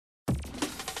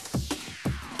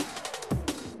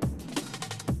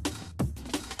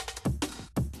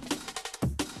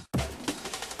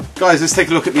Guys, let's take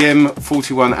a look at the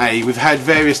M41A. We've had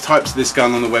various types of this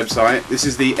gun on the website. This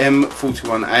is the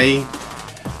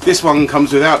M41A. This one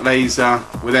comes without laser,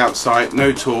 without sight,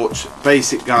 no torch,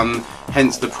 basic gun,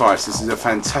 hence the price. This is a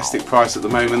fantastic price at the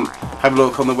moment. Have a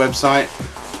look on the website.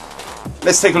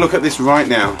 Let's take a look at this right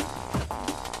now.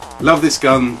 Love this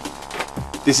gun.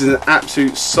 This is an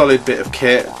absolute solid bit of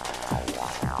kit.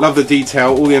 Love the detail.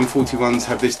 All the M41s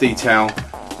have this detail.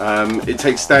 It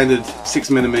takes standard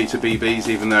 6mm BBs,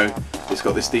 even though it's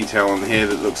got this detail on here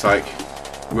that looks like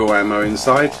real ammo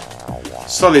inside.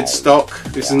 Solid stock.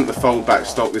 This isn't the fold back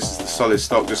stock, this is the solid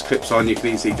stock, just clips on. You can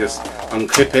easily just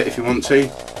unclip it if you want to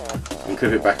and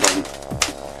clip it back on.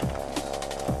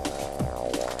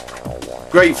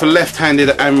 Great for left-handed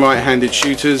and right-handed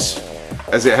shooters,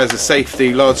 as it has a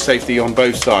safety, large safety on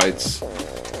both sides.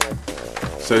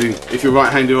 So if you're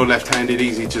right-handed or left-handed,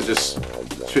 easy to just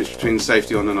switch between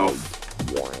safety on and off.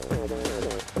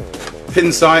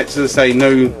 Pin sights, as I say,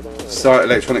 no sight,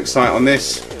 electronic sight on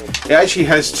this. It actually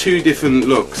has two different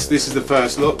looks. This is the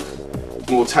first look,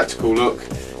 more tactical look.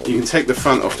 You can take the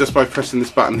front off just by pressing this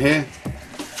button here.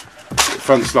 The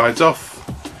front slides off.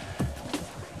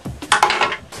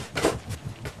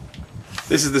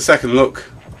 This is the second look.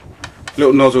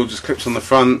 Little nozzle just clips on the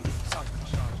front.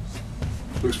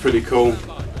 Looks pretty cool.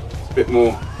 A bit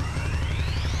more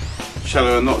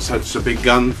shallow and not such a big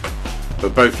gun,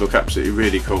 but both look absolutely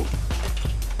really cool.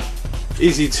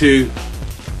 Easy to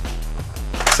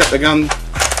set the gun,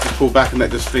 just pull back and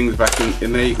that just flings back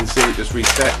in there. You can see it just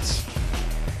resets.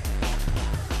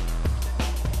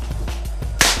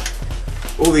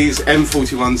 All these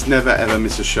M41s never ever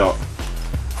miss a shot.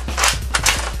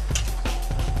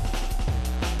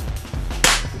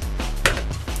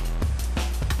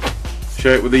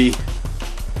 Show it with the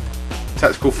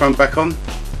tactical front back on.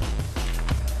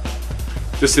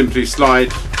 Just simply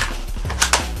slide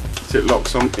so it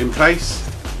locks on in place.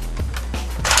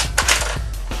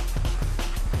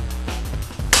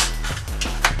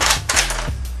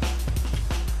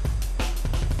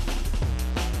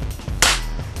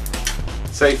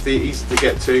 Safety, easy to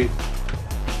get to.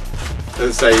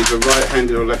 As I say, either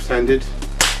right-handed or left-handed.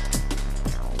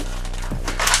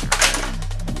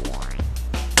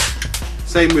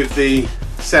 Same with the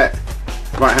set,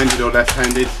 right-handed or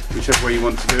left-handed, whichever way you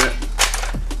want to do it.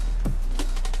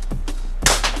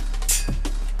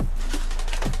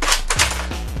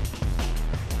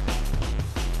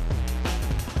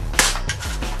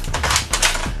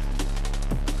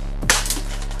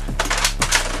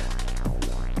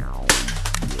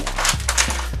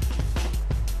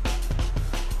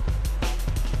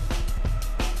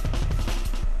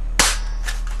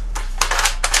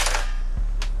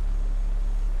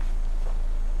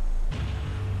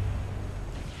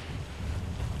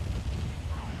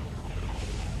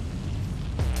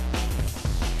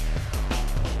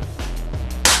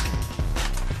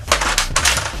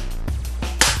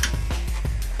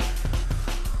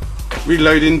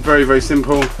 Reloading, very, very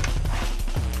simple.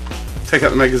 Take out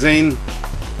the magazine.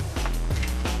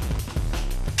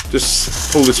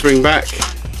 Just pull the spring back.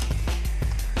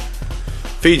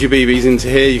 Feed your BBs into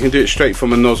here. You can do it straight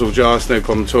from a nozzle jar, it's no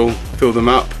problem at all. Fill them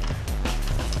up.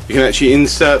 You can actually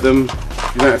insert them.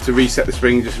 You don't have to reset the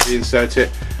spring, just reinsert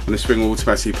it and the spring will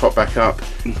automatically pop back up.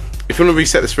 If you want to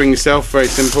reset the spring yourself, very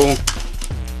simple.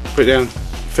 Put it down,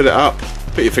 fill it up,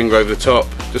 put your finger over the top,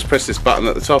 just press this button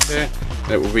at the top here.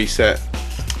 It will reset,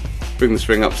 bring the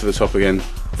spring up to the top again.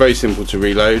 Very simple to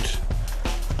reload.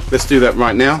 Let's do that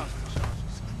right now.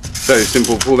 So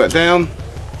simple, pull that down,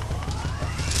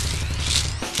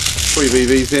 put your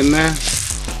BBs in there,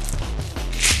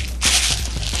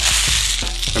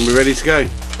 and we're ready to go.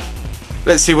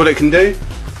 Let's see what it can do.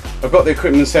 I've got the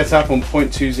equipment set up on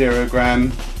 0.20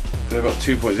 gram, so I've got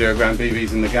 2.0 gram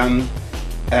BBs in the gun,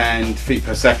 and feet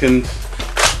per second.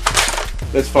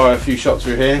 Let's fire a few shots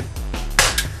through here.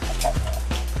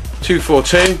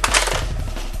 242.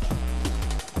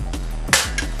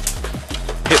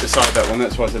 Hit the side of that one,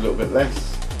 that's why it's a little bit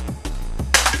less.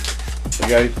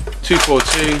 There we go.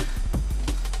 242.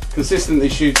 Consistently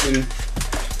shooting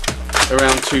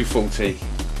around 240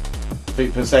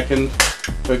 feet per second.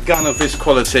 For a gun of this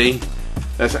quality,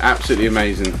 that's absolutely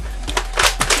amazing.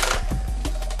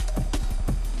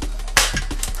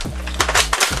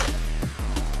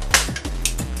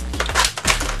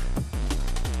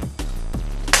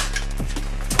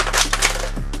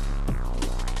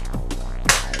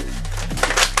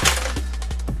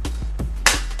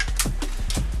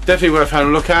 Definitely worth having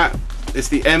a look at. It's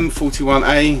the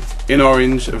M41A in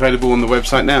orange, available on the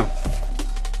website now.